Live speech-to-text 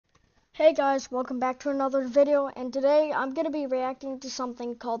Hey guys, welcome back to another video, and today I'm going to be reacting to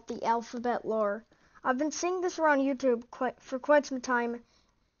something called the alphabet lore. I've been seeing this around YouTube for quite some time,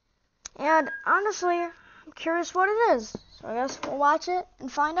 and honestly, I'm curious what it is. So I guess we'll watch it and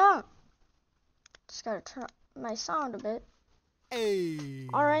find out. Just gotta turn up my sound a bit. A.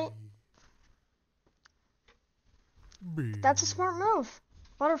 Alright, B. that's a smart move.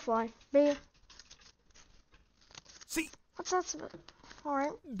 Butterfly. B. C. What's that?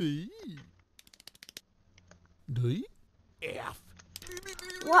 Alright. D. D. F.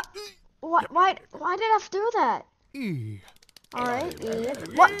 What? Why did F do that? E. Alright, E.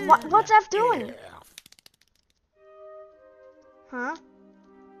 What's F doing? F. Huh?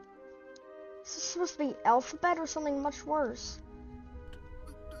 Is this supposed to be alphabet or something much worse?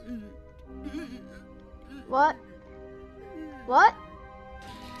 What? What?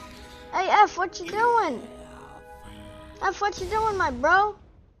 Hey F, what you doing? F, what you doing, my bro?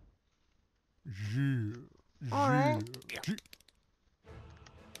 G. Alright. G.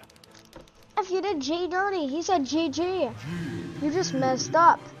 F, you did G dirty. He said GG. You just messed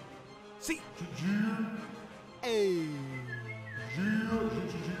up. C. G. A. G.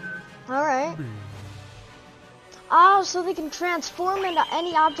 Alright. B. Oh, so they can transform into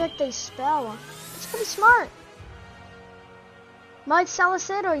any object they spell. That's pretty smart. Mike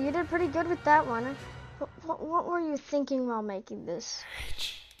Salacedo, you did pretty good with that one. What were you thinking while making this?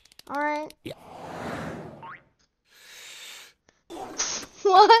 H. Alright. Yeah.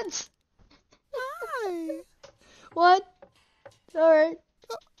 What? I. What? Alright.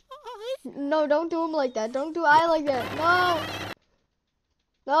 No, don't do him like that. Don't do I like that.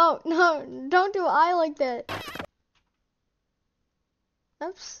 No. No, don't do I like that.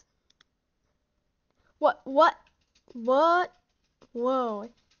 Oops. What? Whoa.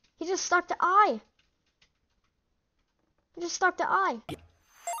 He just stuck to I. He just stuck to I.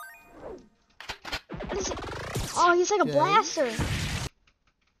 What is it? Oh, he's like a J. blaster.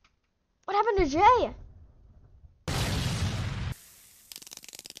 What happened to J?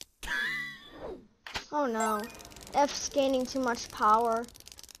 Oh no. F's gaining too much power.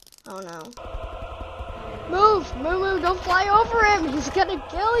 Oh no. Move! Moo, don't fly over him! He's gonna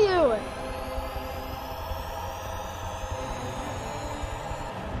kill you!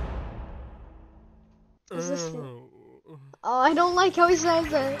 Is this the... Oh, I don't like how he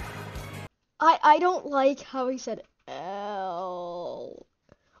says it. I don't like how he said L.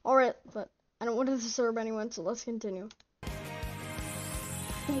 Alright, but I don't want to disturb anyone, so let's continue.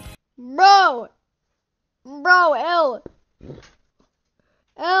 Bro, L,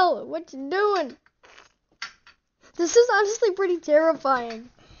 what you doing? This is honestly pretty terrifying.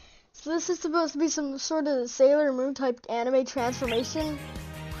 So this is supposed to be some sort of Sailor Moon type anime transformation.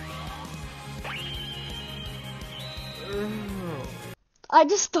 I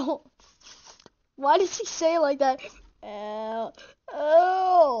just don't. Why does he say it like that? L.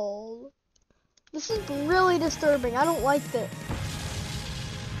 This is really disturbing. I don't like this.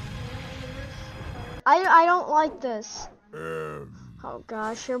 I don't like this. Oh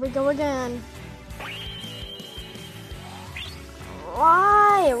gosh, here we go again.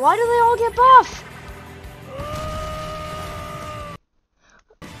 Why? Why do they all get buff?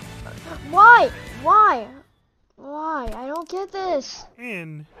 Why? I don't get this.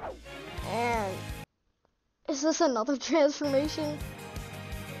 N. And is this another transformation?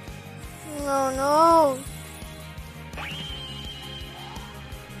 No.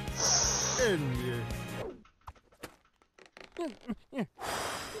 N.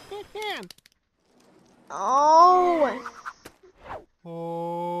 Oh.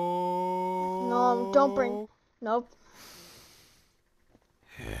 Oh. No, don't bring. Nope.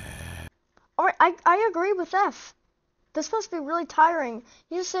 Alright, I agree with F. This must be really tiring.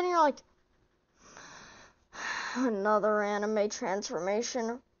 You're just sitting here like, another anime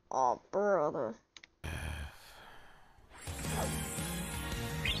transformation. Oh, brother.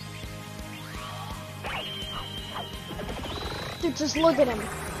 Dude, just look at him.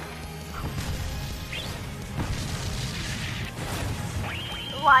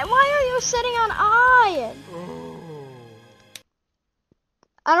 Why are you sitting on I?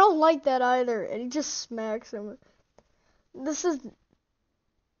 I don't like that either. And he just smacks him.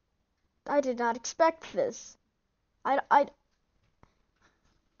 I did not expect this. Why?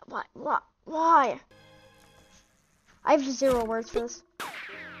 I have 0 words for this.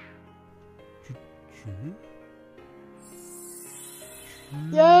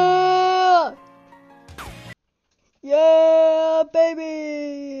 Yeah! Yeah,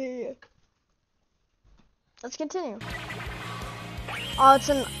 baby! Let's continue. Oh, it's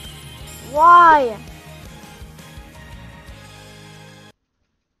an... Why?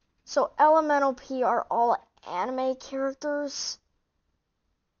 So Elemental P are all anime characters.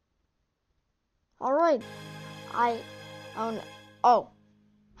 All right. Oh,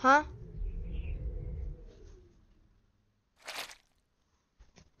 huh?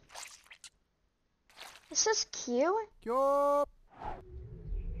 Is this Q? Yup.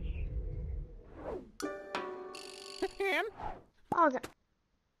 Oh, God.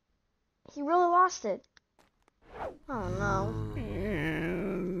 He really lost it. Oh, no.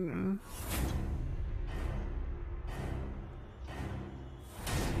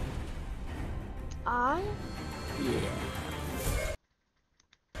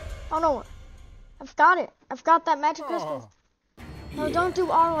 Oh, no. I've got it. I've got that magic crystal. No, don't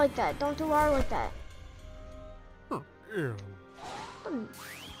do R like that. Don't do R like that. The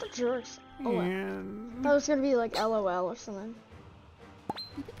jerks. Oh, what? That was gonna be like LOL or something.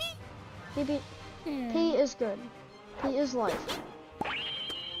 P is good. P is life.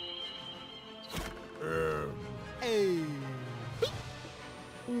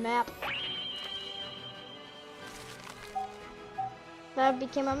 Map. That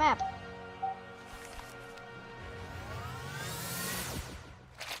became a map.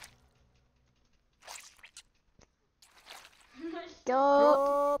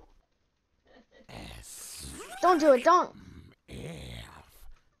 Go. Don't do it. Don't.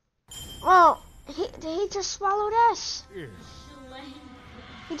 Oh, he just swallowed S.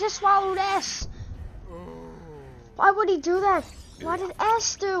 He just swallowed S. Why would he do that? What did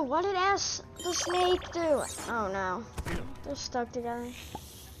S do? What did S, the snake, do? Oh no. They're stuck together.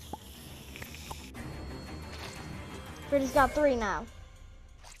 Freddy's got 3 now.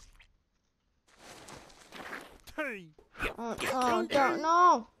 Oh, don't,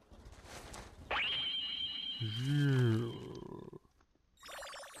 no.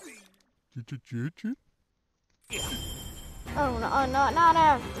 Oh, no,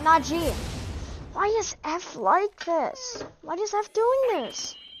 not G. Why is F like this? Why is F doing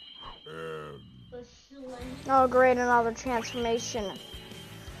this? Oh, great, another transformation.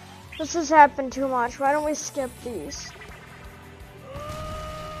 This has happened too much. Why don't we skip these?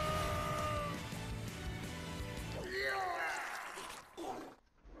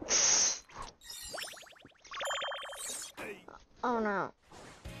 Oh, no.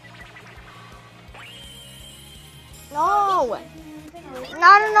 No!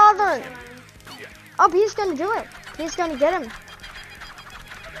 Not another! Oh, he's gonna do it. He's gonna get him.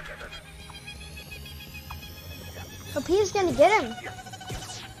 Oh, P's gonna get him.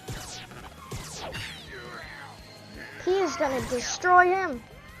 P is gonna destroy him.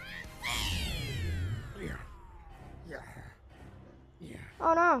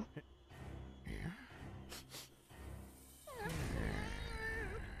 Oh no.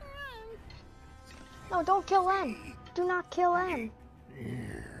 No, don't kill N. Do not kill N.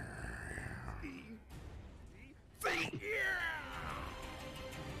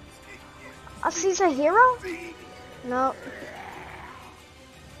 He's a hero? No.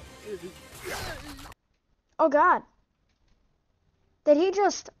 Oh God. Did he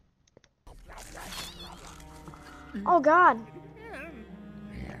just... Oh God.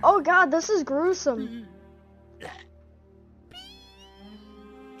 Oh God, this is gruesome.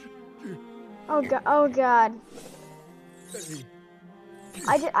 Oh God. Oh God.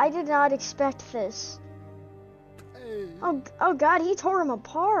 I did not expect this. Oh God, he tore him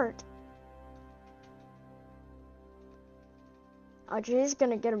apart. Oh, G's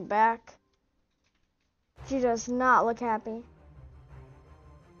gonna get him back. She does not look happy.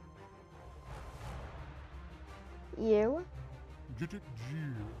 You?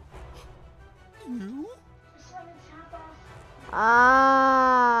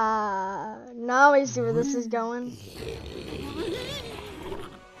 Now I see where this is going.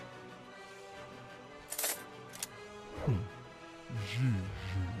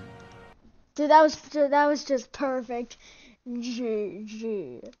 Dude, that was just perfect.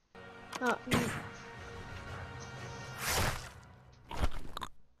 GG. Oh.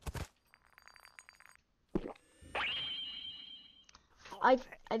 I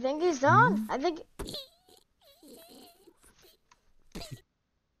think he's done. I think.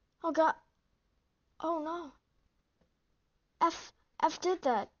 Oh God. Oh no. F did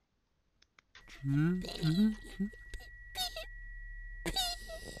that.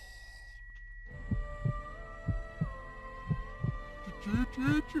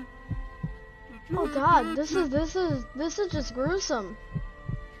 Oh God, this is just gruesome.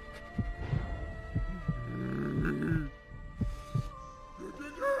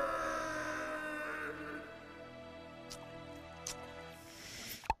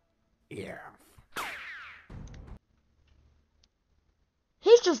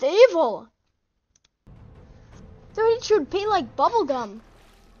 He's just just evil. Dude, he chewed paint like bubblegum.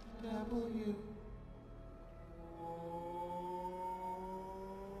 W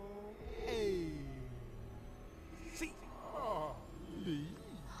A C D.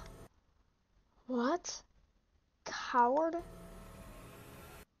 What? Coward?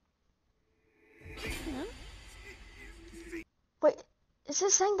 Wait, is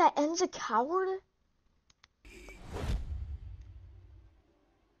this saying that N's a coward?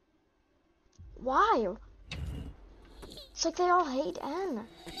 Why? It's like they all hate N.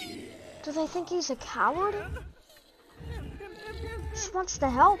 Do they think he's a coward? Just wants to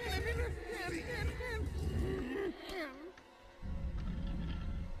help.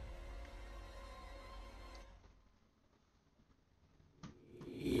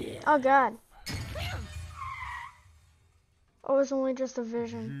 Oh God. Oh, it's only just a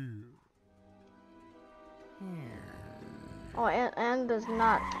vision. Oh, N does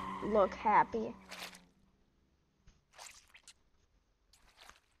not look happy.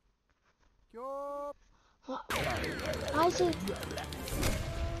 Why is he?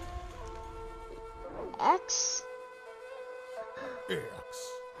 X?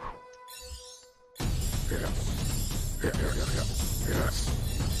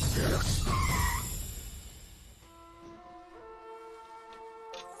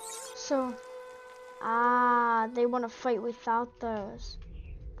 So, they want to fight without those.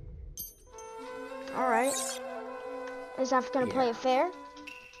 Alright. Is F gonna play it fair?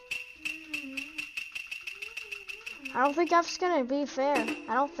 I don't think F's gonna be fair.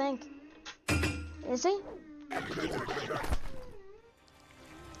 I don't think. Is he?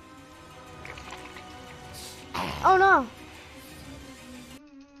 Oh no!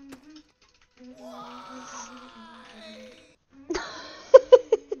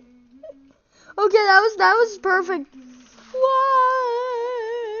 Okay, that was perfect. Why?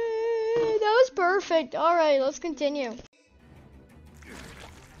 That was perfect. All right, let's continue.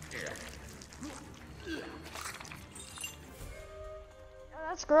 Oh,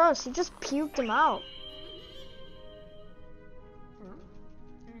 that's gross. He just puked him out.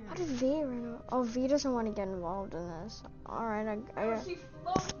 How did V run? Oh, V doesn't want to get involved in this. All right, I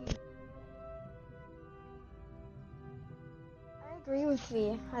agree with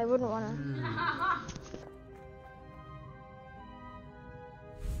V. I wouldn't want to.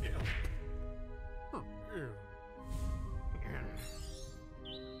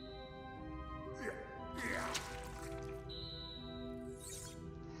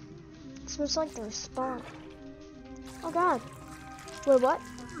 It smells like the respawn. Oh God. Wait, what?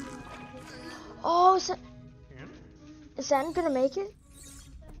 Oh, is N gonna make it?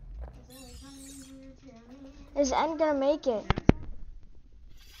 Is N gonna make it?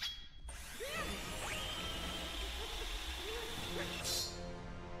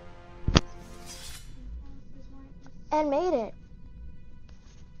 N made it.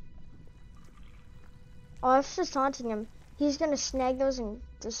 Oh, F's just taunting him. He's gonna snag those and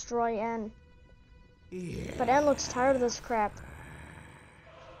destroy N. Yeah. But N looks tired of this crap.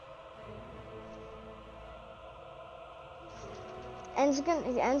 N's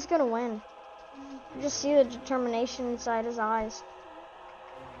gonna win. You just see the determination inside his eyes.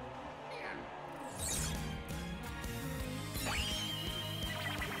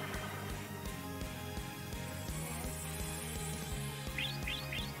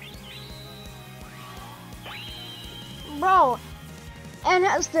 Bro, N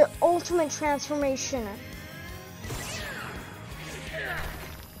has the ultimate transformation.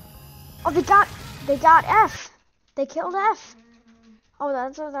 Oh, they got F. They killed F. Oh,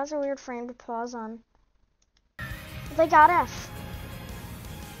 that's a weird frame to pause on. They got F.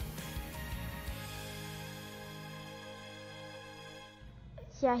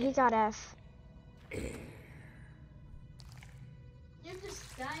 Yeah, he got F.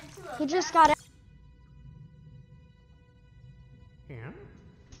 He just got F.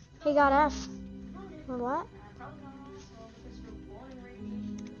 He got F. Or what?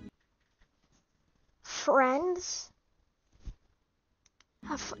 Friends?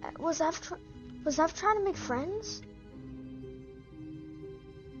 Was F trying to make friends?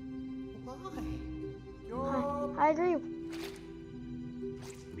 I agree.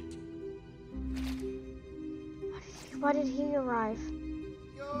 Why did he arrive?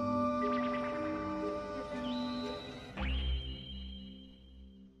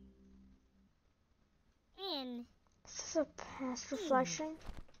 Is this a past reflection?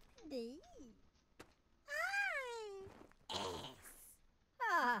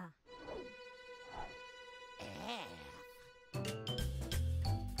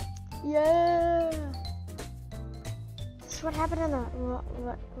 Yeah. This gosh, what happened in the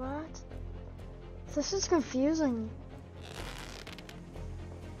what? This is confusing.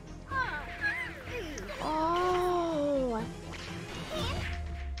 Oh,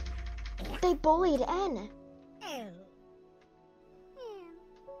 they bullied N.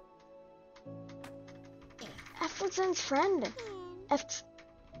 F was N's friend. F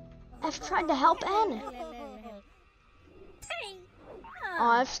tried to help N.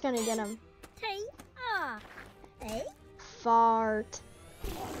 Oh, F's gonna get him. Fart.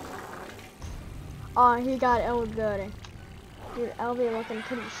 Oh, he got L good. Dude, L be looking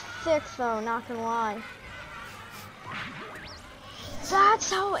pretty thick though, not gonna lie.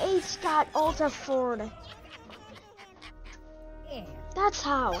 That's how H got Ultra Ford. That's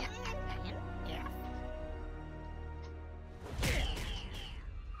how.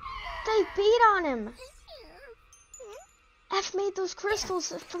 They beat on him. F made those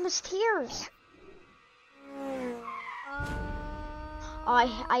crystals from his tears. Oh,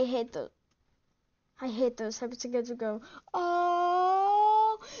 I hate those. I hate those types of kids who go,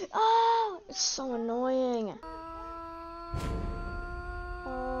 oh, oh, it's so annoying.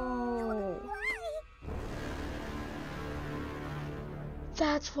 Oh.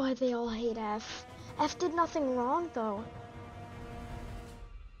 That's why they all hate F. F did nothing wrong though.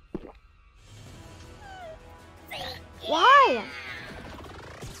 Why?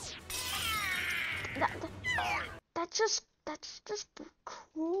 That's just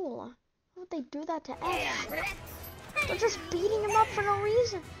cruel. Why would they do that to F? They're just beating him up for no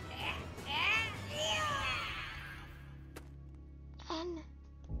reason. N.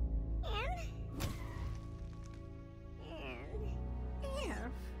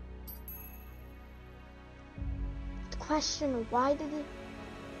 The question, why did he?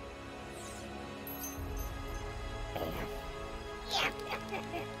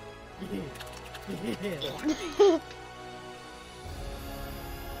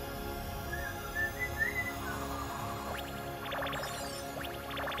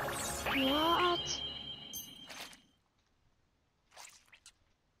 What?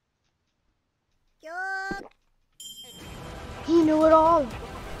 He knew it all.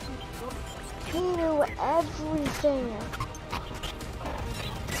 He knew everything.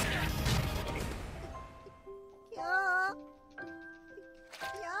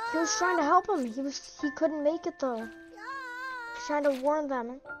 He was trying to help him. He couldn't make it though. He was trying to warn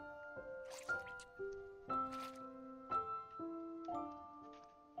them.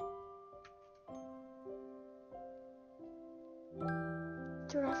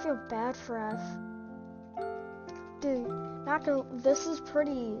 Dude, I feel bad for F. Dude, not gonna. This is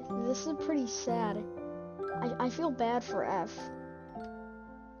pretty sad. I feel bad for F.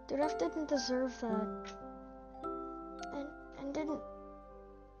 Dude, F didn't deserve that. And didn't.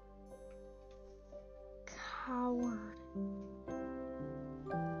 Coward.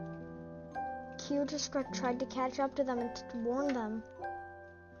 Q just tried to catch up to them and to warn them.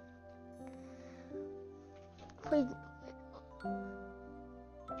 Wait.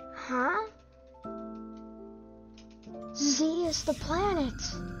 Huh? Z is the planet.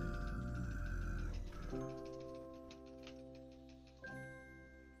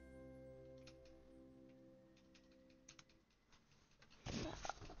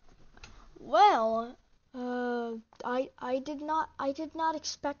 Well, I did not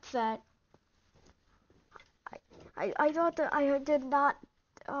expect that. I thought that I did not.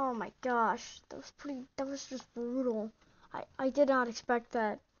 Oh my gosh, that was just brutal. I did not expect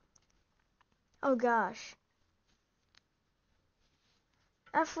that. Oh gosh.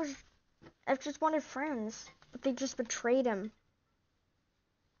 F just wanted friends, but they just betrayed him.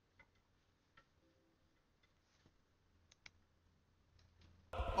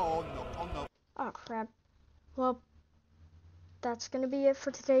 Oh no, oh no. Oh crap. Well, that's gonna be it for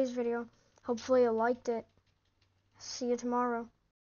today's video. Hopefully you liked it. See you tomorrow.